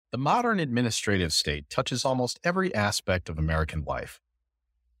The modern administrative state touches almost every aspect of American life,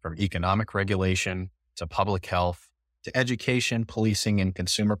 from economic regulation to public health to education, policing, and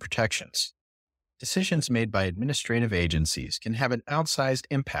consumer protections. Decisions made by administrative agencies can have an outsized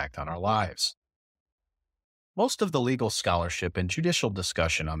impact on our lives. Most of the legal scholarship and judicial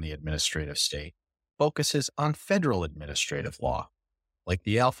discussion on the administrative state focuses on federal administrative law, like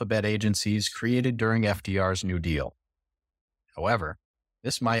the alphabet agencies created during FDR's New Deal. However,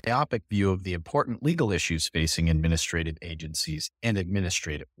 this myopic view of the important legal issues facing administrative agencies and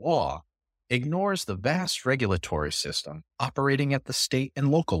administrative law ignores the vast regulatory system operating at the state and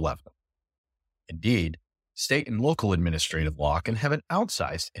local level. Indeed, state and local administrative law can have an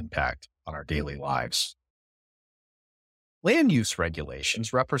outsized impact on our daily lives. Land use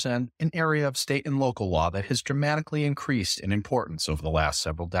regulations represent an area of state and local law that has dramatically increased in importance over the last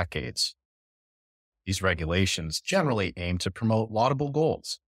several decades. These regulations generally aim to promote laudable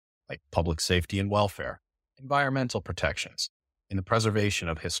goals like public safety and welfare, environmental protections, and the preservation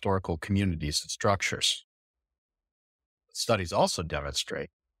of historical communities and structures. Studies also demonstrate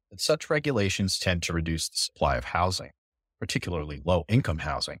that such regulations tend to reduce the supply of housing, particularly low-income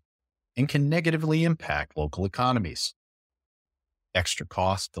housing, and can negatively impact local economies. Extra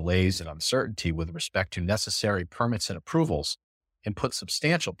costs, delays, and uncertainty with respect to necessary permits and approvals can put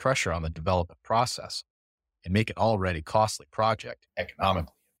substantial pressure on the development process and make an already costly project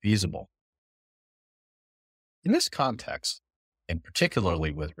economically feasible. In this context, and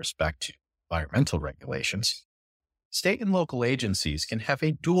particularly with respect to environmental regulations, state and local agencies can have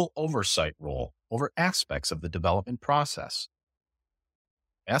a dual oversight role over aspects of the development process.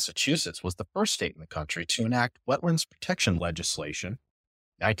 Massachusetts was the first state in the country to enact wetlands protection legislation.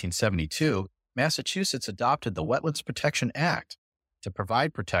 In 1972, Massachusetts adopted the Wetlands Protection Act to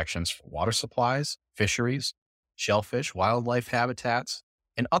provide protections for water supplies, fisheries, shellfish, wildlife habitats,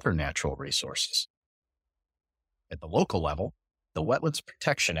 and other natural resources. At the local level, the Wetlands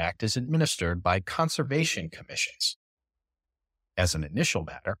Protection Act is administered by conservation commissions. As an initial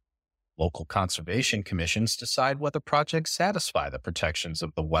matter, local conservation commissions decide whether projects satisfy the protections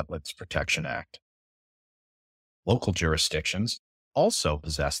of the Wetlands Protection Act. Local jurisdictions also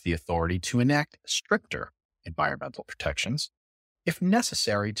possess the authority to enact stricter environmental protections if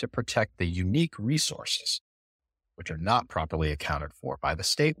necessary to protect the unique resources, which are not properly accounted for by the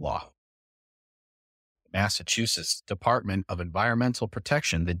state law. The Massachusetts Department of Environmental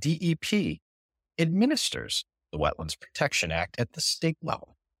Protection, the DEP, administers the Wetlands Protection Act at the state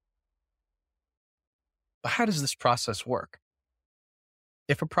level. But how does this process work?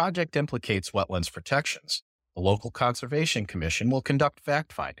 If a project implicates wetlands protections, the local conservation commission will conduct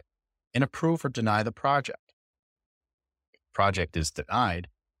fact-finding and approve or deny the project. If the project is denied,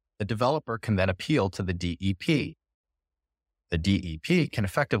 the developer can then appeal to the DEP. The DEP can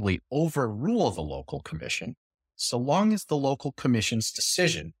effectively overrule the local commission so long as the local commission's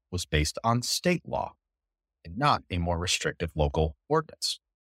decision was based on state law and not a more restrictive local ordinance.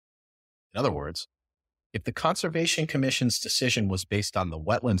 In other words, if the Conservation Commission's decision was based on the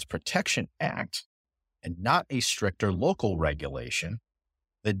Wetlands Protection Act and not a stricter local regulation,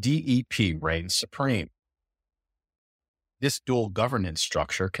 the DEP reigns supreme. This dual governance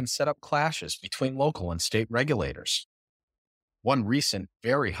structure can set up clashes between local and state regulators. One recent,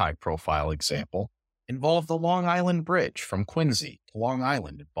 very high-profile example involved the Long Island Bridge from Quincy to Long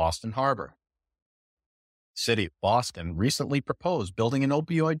Island in Boston Harbor. The city of Boston recently proposed building an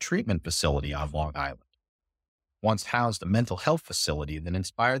opioid treatment facility on Long Island. Once housed a mental health facility that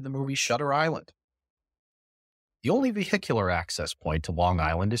inspired the movie Shutter Island. The only vehicular access point to Long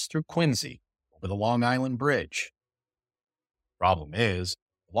Island is through Quincy, over the Long Island Bridge. Problem is,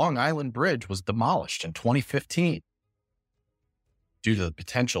 the Long Island Bridge was demolished in 2015. Due to the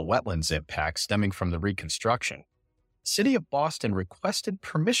potential wetlands impact stemming from the reconstruction, the City of Boston requested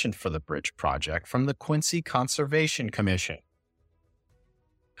permission for the bridge project from the Quincy Conservation Commission.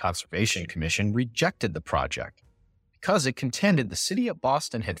 The Conservation Commission rejected the project because it contended the City of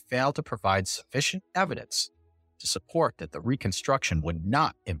Boston had failed to provide sufficient evidence to support that the reconstruction would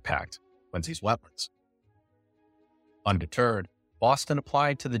not impact Quincy's wetlands. Undeterred, Boston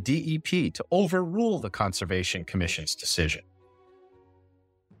applied to the DEP to overrule the Conservation Commission's decision.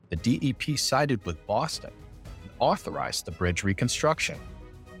 The DEP sided with Boston and authorized the bridge reconstruction.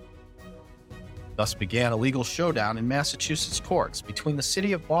 Thus began a legal showdown in Massachusetts courts between the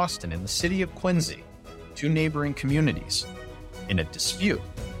City of Boston and the City of Quincy, two neighboring communities, in a dispute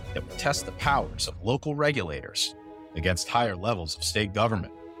that would test the powers of local regulators against higher levels of state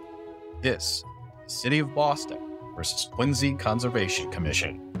government. This is the City of Boston versus Quincy Conservation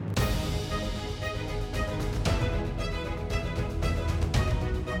Commission.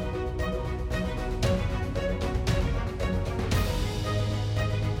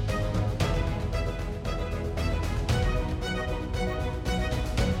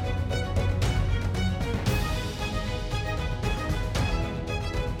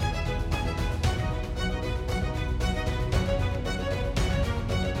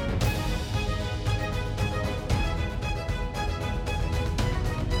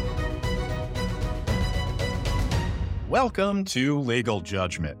 Welcome to Legal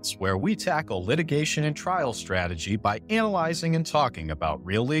Judgments, where we tackle litigation and trial strategy by analyzing and talking about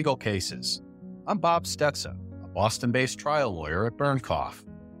real legal cases. I'm Bob Stetson, a Boston-based trial lawyer at Burnkoff.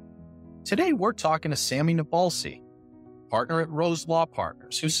 Today, we're talking to Sammy Nabulsi, partner at Rose Law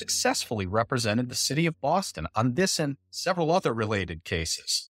Partners, who successfully represented the city of Boston on this and several other related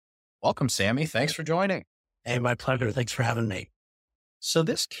cases. Welcome, Sammy. Thanks for joining. Hey, my pleasure. Thanks for having me. So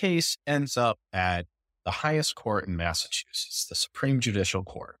this case ends up at the highest court in Massachusetts, the Supreme Judicial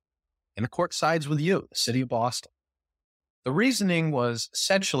Court. And the court sides with you, the city of Boston. The reasoning was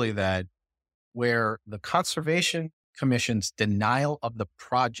essentially that where the Conservation Commission's denial of the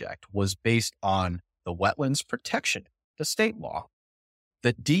project was based on the Wetlands Protection, the state law,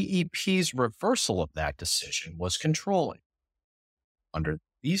 the DEP's reversal of that decision was controlling. Under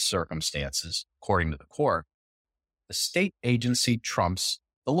these circumstances, according to the court, the state agency trumps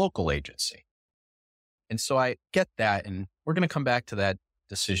the local agency. And so I get that, and we're going to come back to that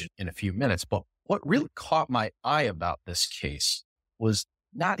decision in a few minutes. But what really caught my eye about this case was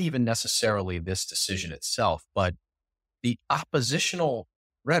not even necessarily this decision itself, but the oppositional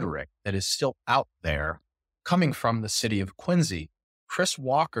rhetoric that is still out there coming from the city of Quincy. Chris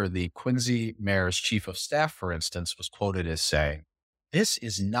Walker, the Quincy mayor's chief of staff, for instance, was quoted as saying, "This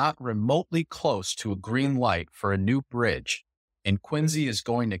is not remotely close to a green light for a new bridge, and Quincy is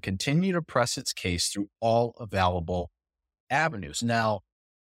going to continue to press its case through all available avenues." Now,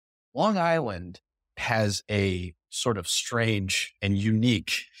 Long Island has a sort of strange and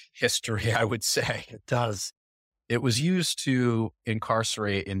unique history, I would say. It does. It was used to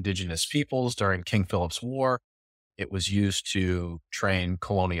incarcerate indigenous peoples during King Philip's War. It was used to train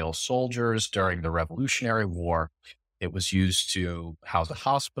colonial soldiers during the Revolutionary War. It was used to house a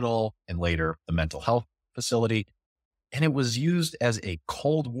hospital and later the mental health facility. And it was used as a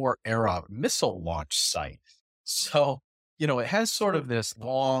Cold War era missile launch site. So, it has sort of this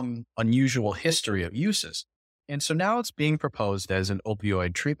long, unusual history of uses. And so now it's being proposed as an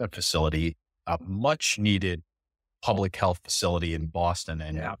opioid treatment facility, a much needed public health facility in Boston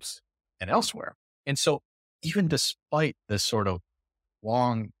and elsewhere. And so even despite this sort of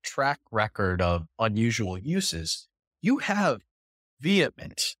long track record of unusual uses, you have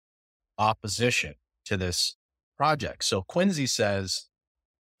vehement opposition to this project. So Quincy says,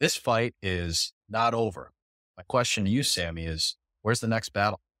 this fight is not over. My question to you, Sammy, is where's the next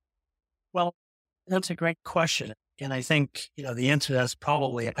battle? Well, that's a great question. And I think, the answer to that is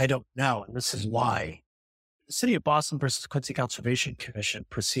probably, I don't know. And this is why. The city of Boston versus Quincy Conservation Commission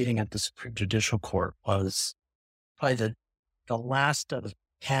proceeding at the Supreme Judicial Court was probably the last of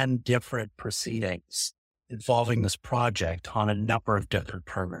 10 different proceedings involving this project on a number of different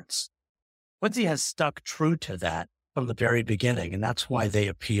permits. Quincy has stuck true to that from the very beginning, and that's why they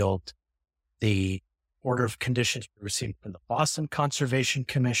appealed the order of conditions received from the Boston Conservation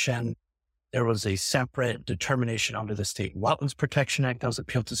Commission. There was a separate determination under the State Wetlands Protection Act that was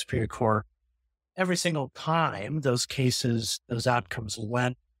appealed to Superior Court. Every single time those outcomes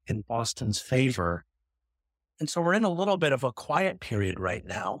went in Boston's favor. And so we're in a little bit of a quiet period right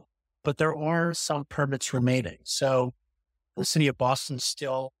now, but there are some permits remaining. So the city of Boston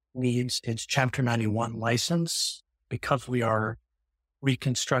still needs its Chapter 91 license because we are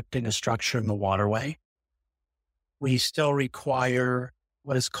reconstructing a structure in the waterway. We still require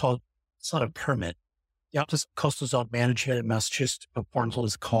what is called, it's not a permit. The Office of Coastal Zone Management in Massachusetts performs what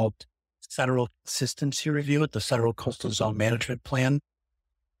is called Federal Consistency Review at the Federal Coastal Zone Management Plan.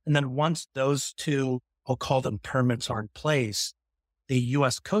 And then once those two, I'll call them permits, are in place, the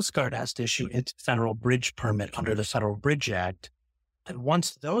U.S. Coast Guard has to issue its federal bridge permit under the Federal Bridge Act. And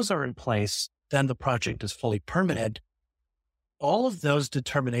once those are in place, then the project is fully permitted. All of those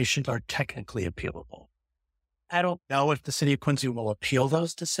determinations are technically appealable. I don't know if the city of Quincy will appeal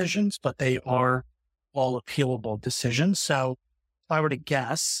those decisions, but they are all appealable decisions. So if I were to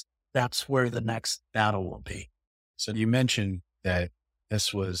guess, that's where the next battle will be. So you mentioned that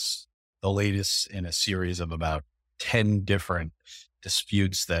this was the latest in a series of about 10 different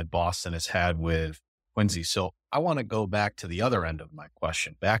disputes that Boston has had with Quincy. So I want to go back to the other end of my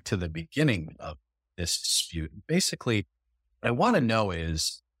question, back to the beginning of this dispute. Basically, what I want to know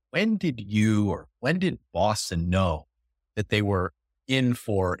is, when did Boston know that they were in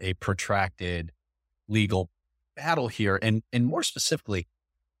for a protracted legal battle here? And more specifically,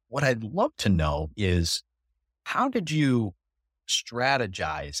 what I'd love to know is, how did you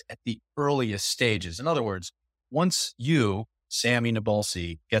strategize at the earliest stages? In other words, once you, Sammy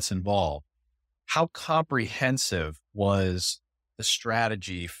Nabulsi, gets involved, how comprehensive was the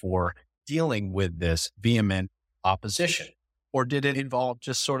strategy for dealing with this vehement opposition? Or did it involve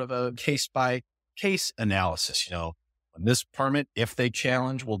just sort of a case by case analysis? This permit, if they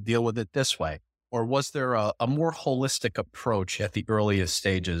challenge, we'll deal with it this way. Or was there a more holistic approach at the earliest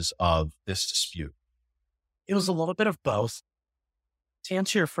stages of this dispute? It was a little bit of both. To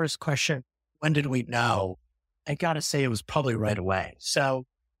answer your first question, when did we know? I got to say it was probably right away. So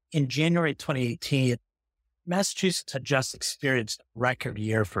in January 2018, Massachusetts had just experienced a record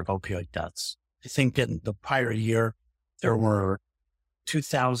year for opioid deaths. I think in the prior year, there were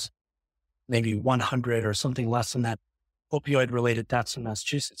 2,000, maybe 100 or something less than that opioid-related deaths in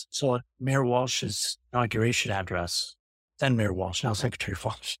Massachusetts. So at Mayor Walsh's inauguration address, then Mayor Walsh, now Secretary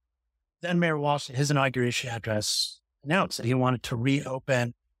Walsh, then Mayor Walsh, in his inauguration address, announced that he wanted to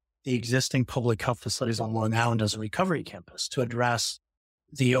reopen the existing public health facilities on Long Island as a recovery campus to address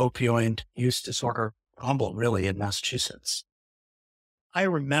the opioid use disorder problem, really, in Massachusetts. I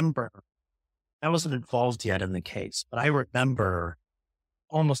remember, I wasn't involved yet in the case, but I remember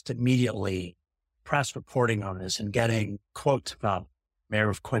almost immediately press reporting on this and getting quotes about Mayor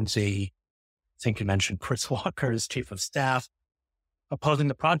of Quincy, I think you mentioned Chris Walker as chief of staff, opposing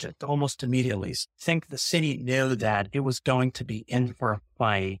the project almost immediately. So I think the city knew that it was going to be in for a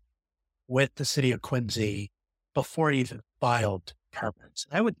fight with the city of Quincy before it even filed permits.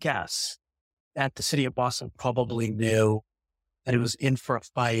 I would guess that the city of Boston probably knew that it was in for a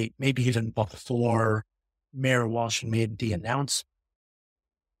fight, maybe even before Mayor Walsh made the announcement.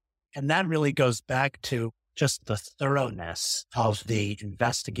 And that really goes back to just the thoroughness of the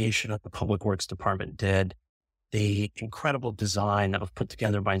investigation that the Public Works Department did, the incredible design that was put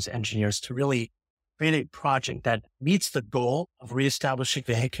together by its engineers to really create a project that meets the goal of reestablishing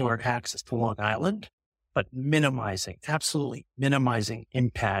vehicular access to Long Island, but absolutely minimizing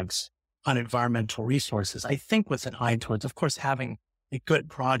impacts on environmental resources. I think with an eye towards, of course, having a good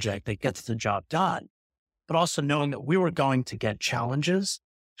project that gets the job done, but also knowing that we were going to get challenges.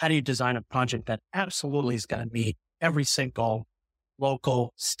 How do you design a project that absolutely is going to meet every single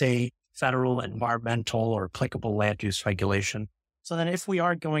local, state, federal, environmental, or applicable land use regulation? So that if we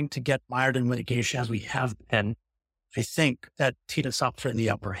are going to get mired in litigation as we have been, I think that teed us up for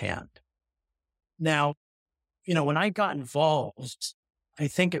the upper hand. Now, when I got involved, I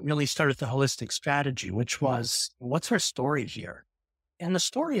think it really started the holistic strategy, which was, what's our story here? And the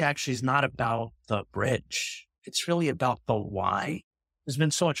story actually is not about the bridge. It's really about the why. There's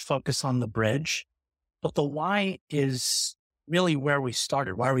been so much focus on the bridge, but the why is really where we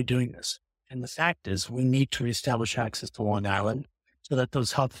started. Why are we doing this? And the fact is we need to reestablish access to Long Island so that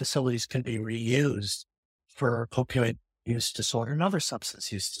those health facilities can be reused for opioid use disorder and other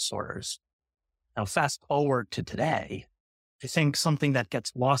substance use disorders. Now, fast forward to today, I think something that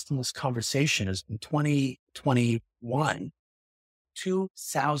gets lost in this conversation is in 2021,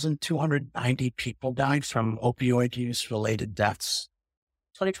 2,290 people died from opioid use related deaths.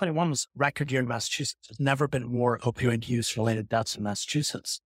 2021 was a record year in Massachusetts. There's never been more opioid use related deaths in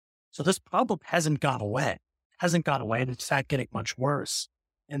Massachusetts. So this problem hasn't gone away. And it's in fact getting much worse.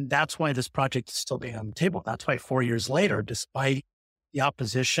 And that's why this project is still being on the table. That's why 4 years later, despite the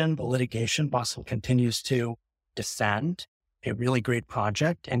opposition, the litigation, Boston continues to defend a really great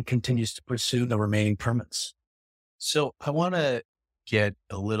project and continues to pursue the remaining permits. So I want to get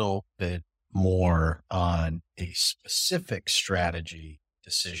a little bit more on a specific strategy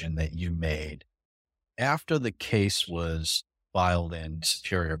decision that you made. After the case was filed in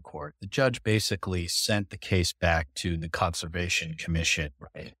Superior Court, the judge basically sent the case back to the Conservation Commission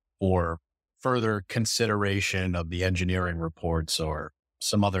for further consideration of the engineering reports or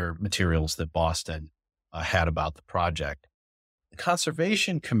some other materials that Boston had about the project. The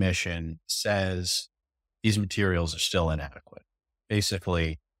Conservation Commission says these materials are still inadequate.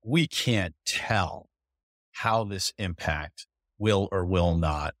 Basically, we can't tell how this impact will or will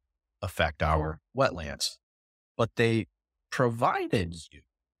not affect our wetlands. But they provided you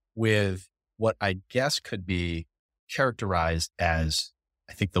with what I guess could be characterized as,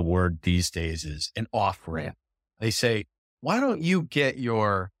 I think the word these days is an off-ramp. They say, why don't you get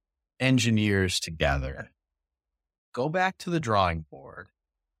your engineers together, go back to the drawing board,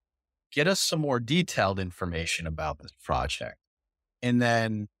 get us some more detailed information about this project, and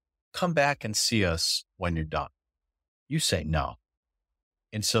then come back and see us when you're done. You say no.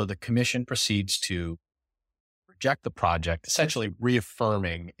 And so the commission proceeds to reject the project, essentially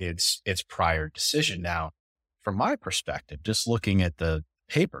reaffirming its prior decision. Now, from my perspective, just looking at the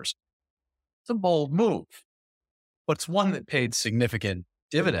papers, it's a bold move, but it's one that paid significant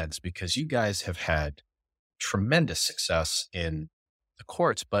dividends because you guys have had tremendous success in the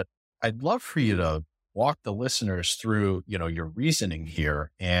courts. But I'd love for you to walk the listeners through, your reasoning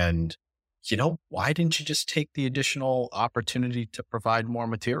here. And, why didn't you just take the additional opportunity to provide more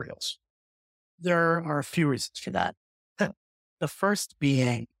materials? There are a few reasons for that. The first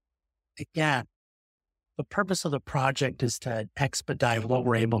being, again, the purpose of the project is to expedite what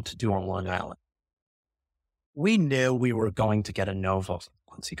we're able to do on Long Island. We knew we were going to get a no vote from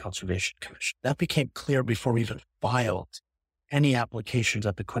the Quincy Conservation Commission. That became clear before we even filed any applications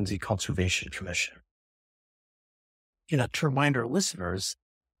at the Quincy Conservation Commission. To remind our listeners,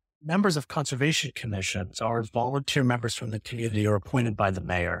 members of conservation commissions are volunteer members from the community or appointed by the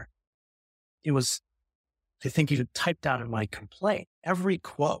mayor. It was, I think you typed out in my complaint, every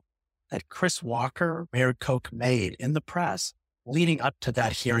quote that Chris Walker, Mayor Koch made in the press leading up to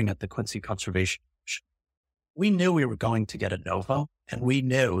that hearing at the Quincy Conservation Commission. We knew we were going to get a no vote, and we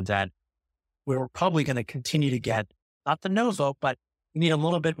knew that we were probably going to continue to get, not the no vote, but we need a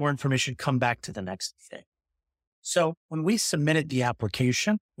little bit more information, come back to the next thing. So when we submitted the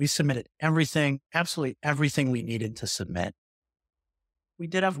application, we submitted everything, absolutely everything we needed to submit. We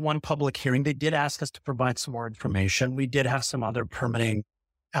did have one public hearing. They did ask us to provide some more information. We did have some other permitting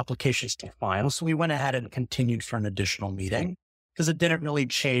applications to file. So we went ahead and continued for an additional meeting because it didn't really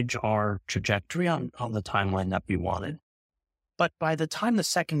change our trajectory on the timeline that we wanted. But by the time the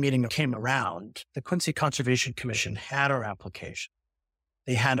second meeting came around, the Quincy Conservation Commission had our application.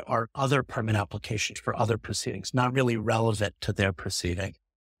 They had our other permit applications for other proceedings, not really relevant to their proceeding.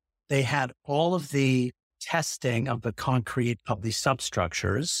 They had all of the testing of the concrete of the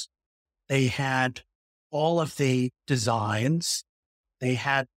substructures. They had all of the designs. They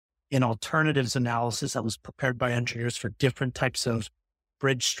had an alternatives analysis that was prepared by engineers for different types of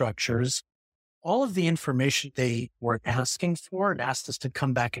bridge structures. All of the information they were asking for and asked us to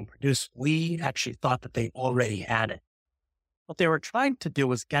come back and produce, we actually thought that they already had it. What they were trying to do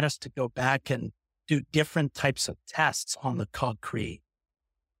was get us to go back and do different types of tests on the concrete.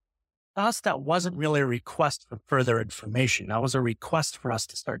 To us, that wasn't really a request for further information. That was a request for us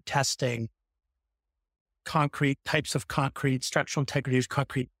to start testing concrete, types of concrete, structural integrity of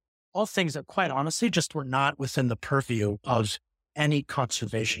concrete, all things that quite honestly just were not within the purview of any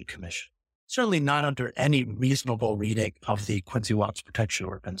conservation commission. Certainly not under any reasonable reading of the Quincy Wetlands Protection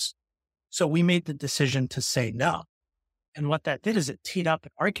Ordinance. So we made the decision to say no. And what that did is it teed up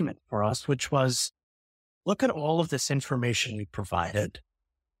an argument for us, which was, look at all of this information we provided.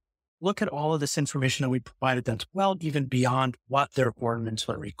 Look at all of this information that we provided that's well even beyond what their ordinance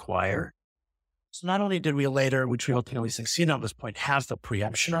would require. So not only did we later, which we ultimately succeeded on this point, have the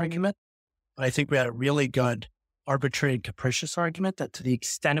preemption argument, but I think we had a really good arbitrary and capricious argument that to the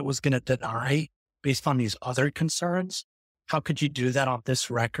extent it was going to deny based on these other concerns, how could you do that on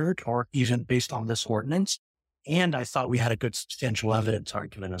this record or even based on this ordinance? And I thought we had a good substantial evidence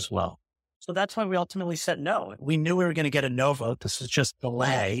argument as well. So that's why we ultimately said no. We knew we were going to get a no vote. This is just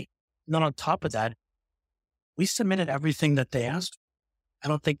delay. And then on top of that, we submitted everything that they asked. I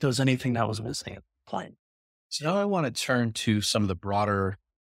don't think there was anything that was missing at the plan. So now I want to turn to some of the broader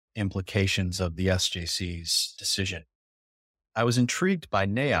implications of the SJC's decision. I was intrigued by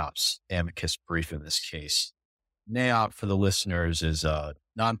NAIOP's amicus brief in this case. NAIOP, for the listeners, is a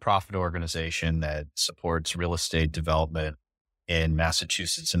nonprofit organization that supports real estate development in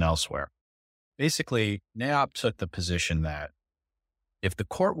Massachusetts and elsewhere. Basically, NAIOP took the position that if the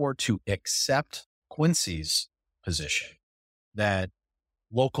court were to accept Quincy's position that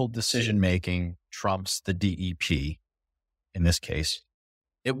local decision-making trumps the DEP, in this case,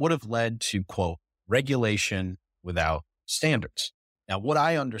 it would have led to, quote, regulation without standards. Now, what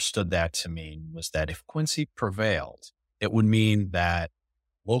I understood that to mean was that if Quincy prevailed, it would mean that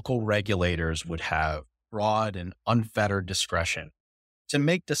local regulators would have broad and unfettered discretion to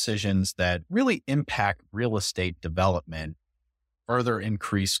make decisions that really impact real estate development, further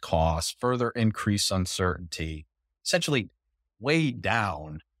increase costs, further increase uncertainty, essentially weigh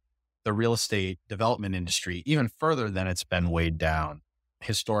down the real estate development industry even further than it's been weighed down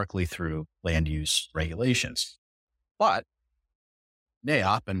historically through land use regulations. But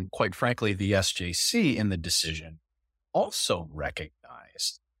NAIOP and quite frankly, the SJC in the decision also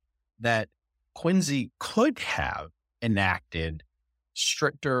recognized that Quincy could have enacted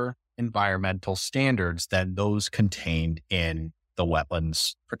stricter environmental standards than those contained in the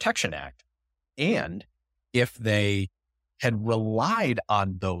Wetlands Protection Act. And if they had relied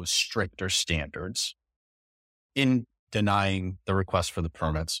on those stricter standards in denying the request for the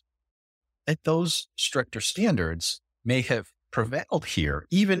permits, that those stricter standards may have prevailed here,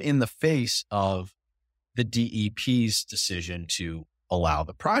 even in the face of the DEP's decision to allow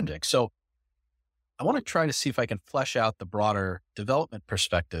the project. So I want to try to see if I can flesh out the broader development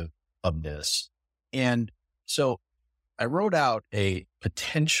perspective of this. And so I wrote out a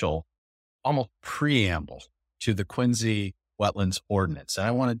potential almost preamble to the Quincy Wetlands Ordinance, and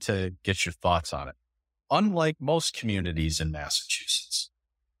I wanted to get your thoughts on it. Unlike most communities in Massachusetts,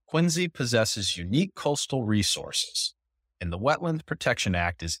 Quincy possesses unique coastal resources, and the Wetlands Protection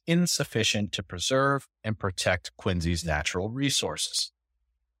Act is insufficient to preserve and protect Quincy's natural resources.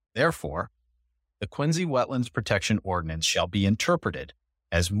 Therefore, the Quincy Wetlands Protection Ordinance shall be interpreted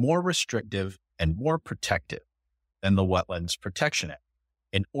as more restrictive and more protective than the Wetlands Protection Act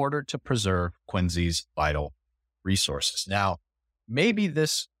in order to preserve Quincy's vital resources. Now, maybe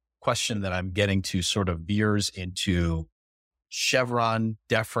this question that I'm getting to sort of veers into Chevron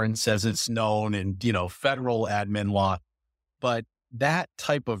deference as it's known in, federal admin law, but that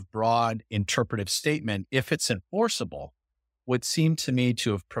type of broad interpretive statement, if it's enforceable, would seem to me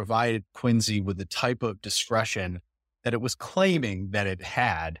to have provided Quincy with the type of discretion that it was claiming that it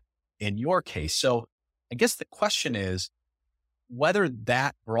had in your case. So I guess the question is whether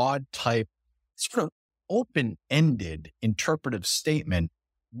that broad type, sort of open-ended interpretive statement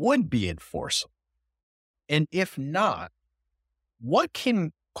would be enforceable. And if not, what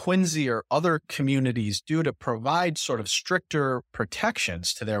can Quincy or other communities do to provide sort of stricter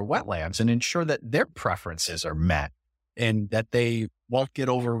protections to their wetlands and ensure that their preferences are met and that they won't get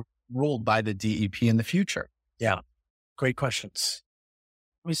overruled by the DEP in the future? Yeah, great questions.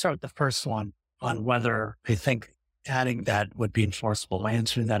 Let me start with the first one on whether I think adding that would be enforceable. My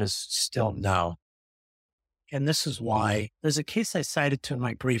answer to that is still no. And this is why. There's a case I cited to in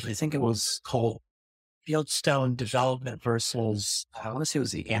my brief. I think it was called Fieldstone Development versus, I want to say it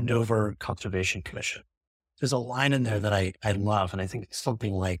was the Andover Conservation Commission. There's a line in there that I love, and I think it's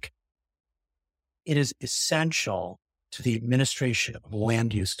something like, it is essential to the administration of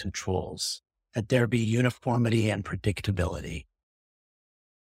land use controls that there be uniformity and predictability.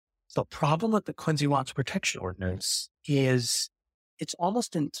 The problem with the Quincy Wetlands Protection Ordinance is it's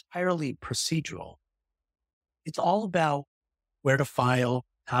almost entirely procedural. It's all about where to file,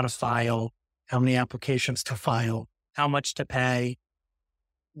 how many applications to file, how much to pay,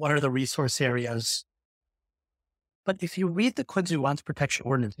 what are the resource areas. But if you read the Quincy Wetlands Protection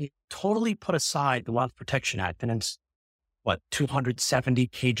Ordinance, you totally put aside the Wetlands Protection Act, and it's 270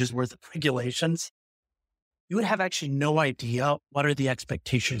 pages worth of regulations. You would have actually no idea what are the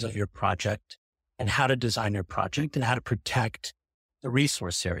expectations of your project and how to design your project and how to protect the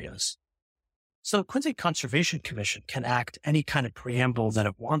resource areas. So the Quincy Conservation Commission can act any kind of preamble that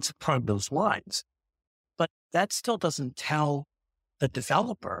it wants along those lines. But that still doesn't tell the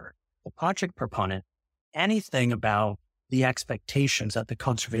developer, the project proponent, anything about the expectations that the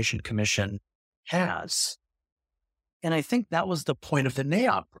Conservation Commission has. And I think that was the point of the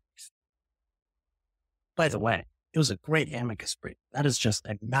NAIOP brief. By the way, it was a great amicus brief. That is just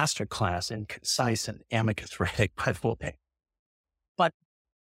a masterclass in concise and amicus writing, by the way. But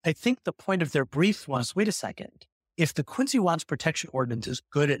I think the point of their brief was, wait a second, if the Quincy Wetlands Protection Ordinance is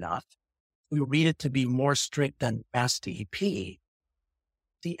good enough, we read it to be more strict than Mass DEP,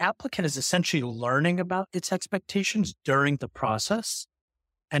 the applicant is essentially learning about its expectations during the process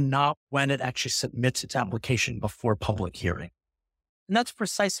and not when it actually submits its application before public hearing. And that's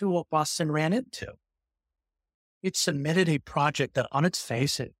precisely what Boston ran into. It submitted a project that on its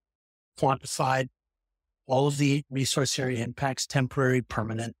face, it quantified all of the resource area impacts, temporary,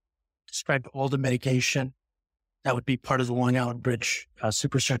 permanent, described all the mitigation that would be part of the Long Island Bridge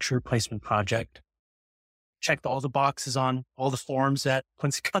superstructure replacement project, checked all the boxes on all the forms that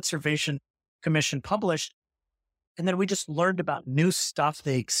Quincy Conservation Commission published. And then we just learned about new stuff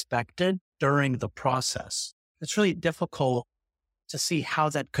they expected during the process. It's really difficult to see how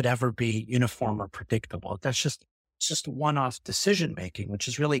that could ever be uniform or predictable. That's just one-off decision-making, which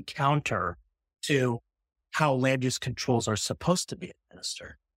is really counter to how land use controls are supposed to be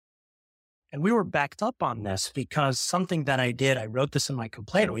administered. And we were backed up on this because something that I did, I wrote this in my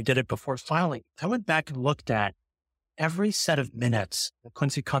complaint, we did it before filing. I went back and looked at every set of minutes the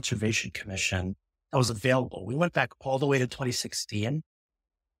Quincy Conservation Commission that was available. We went back all the way to 2016.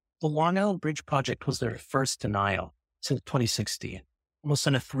 The Long Island Bridge project was their first denial since 2016, almost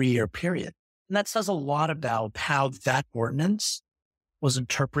in a 3-year period. And that says a lot about how that ordinance was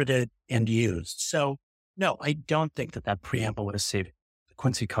interpreted and used. So no, I don't think that preamble would have saved the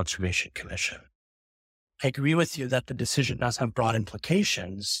Quincy Conservation Commission. I agree with you that the decision does have broad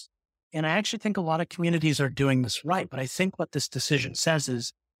implications. And I actually think a lot of communities are doing this right. But I think what this decision says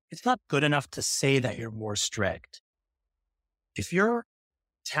is it's not good enough to say that you're more strict. If you're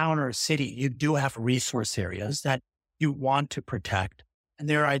town or a city, you do have resource areas that you want to protect, and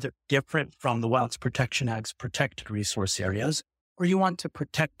they're either different from the Wetlands Protection Act's protected resource areas, or you want to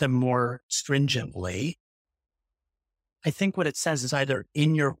protect them more stringently. I think what it says is either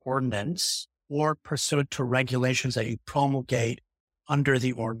in your ordinance or pursuant to regulations that you promulgate under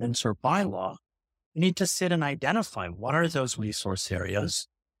the ordinance or bylaw, we need to sit and identify what are those resource areas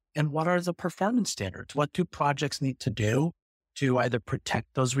and what are the performance standards? What do projects need to do to either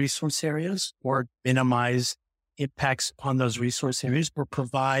protect those resource areas or minimize impacts on those resource areas or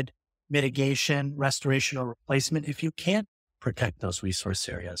provide mitigation, restoration, or replacement if you can't protect those resource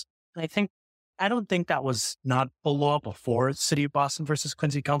areas? And I don't think that was not a law before City of Boston versus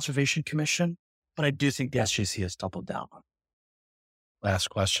Quincy Conservation Commission, but I do think the SJC has doubled down on it. Last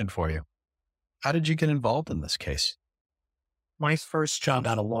question for you. How did you get involved in this case? My first job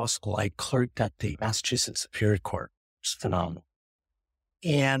out of law school, I clerked at the Massachusetts Superior Court, which is phenomenal.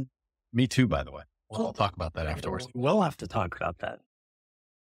 And me too, by the way. We'll talk about that afterwards. We'll have to talk about that.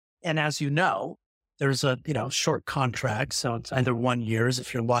 And as you know, there's a, short contract. So it's either 1 year.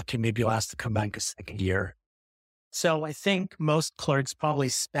 If you're lucky, maybe you'll ask to come back a second year. So I think most clerks probably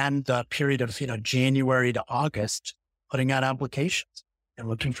spend the period of, January to August putting out applications and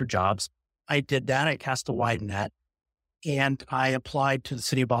looking for jobs. I did that. I cast a wide net and I applied to the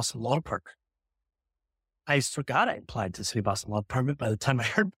City of Boston Law Department. I forgot I applied to the City of Boston Law Department by the time I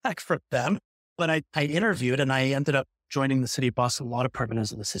heard back from them, but I interviewed and I ended up joining the City of Boston Law Department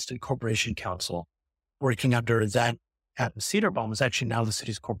as an assistant corporation counsel, working under that Adam Cedarbaum, was actually now the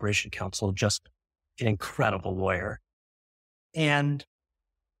city's corporation counsel, just an incredible lawyer. And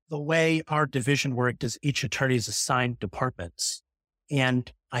the way our division worked is each attorney is assigned departments.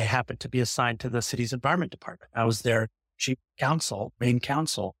 And I happened to be assigned to the city's environment department. I was their chief counsel, main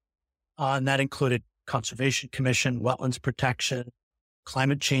counsel, and that included Conservation Commission, wetlands protection,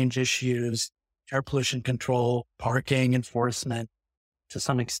 climate change issues, air pollution control, parking enforcement, to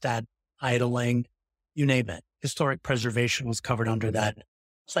some extent, idling, you name it. Historic preservation was covered under that.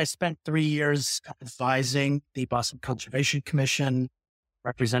 So I spent 3 years advising the Boston Conservation Commission,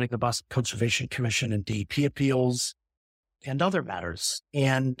 representing the Boston Conservation Commission in DEP appeals and other matters.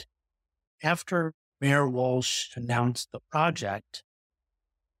 And after Mayor Walsh announced the project,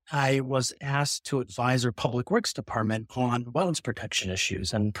 I was asked to advise our Public Works Department on wetlands protection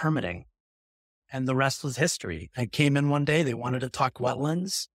issues and permitting. And the rest was history. I came in one day, they wanted to talk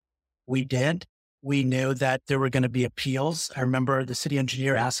wetlands. We did. We knew that there were going to be appeals. I remember the city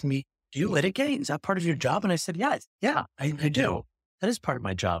engineer asking me, do you litigate? Is that part of your job? And I said, yeah, I do. That is part of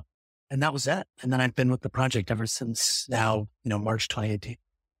my job. And that was it. And then I've been with the project ever since now, March 2018.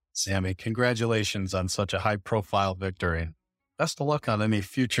 Sammy, congratulations on such a high profile victory. Best of luck on any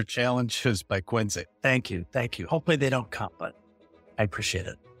future challenges by Quincy. Thank you. Hopefully they don't come, but I appreciate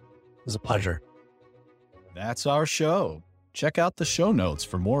it. It was a pleasure. That's our show. Check out the show notes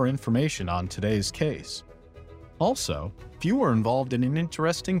for more information on today's case. Also, if you were involved in an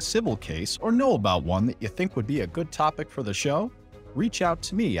interesting civil case or know about one that you think would be a good topic for the show, reach out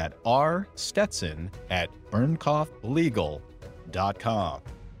to me at rstetson@bernkopflegal.com.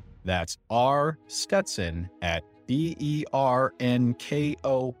 That's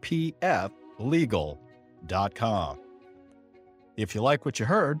rstetson@BERNKOPF legal.com. If you like what you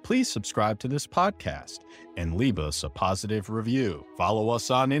heard, please subscribe to this podcast and leave us a positive review. Follow us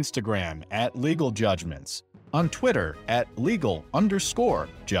on Instagram @LegalJudgments, on Twitter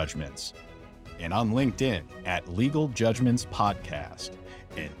 @legal_judgments, and on LinkedIn @Legal Judgments Podcast.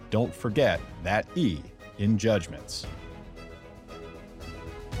 And don't forget that E in judgments.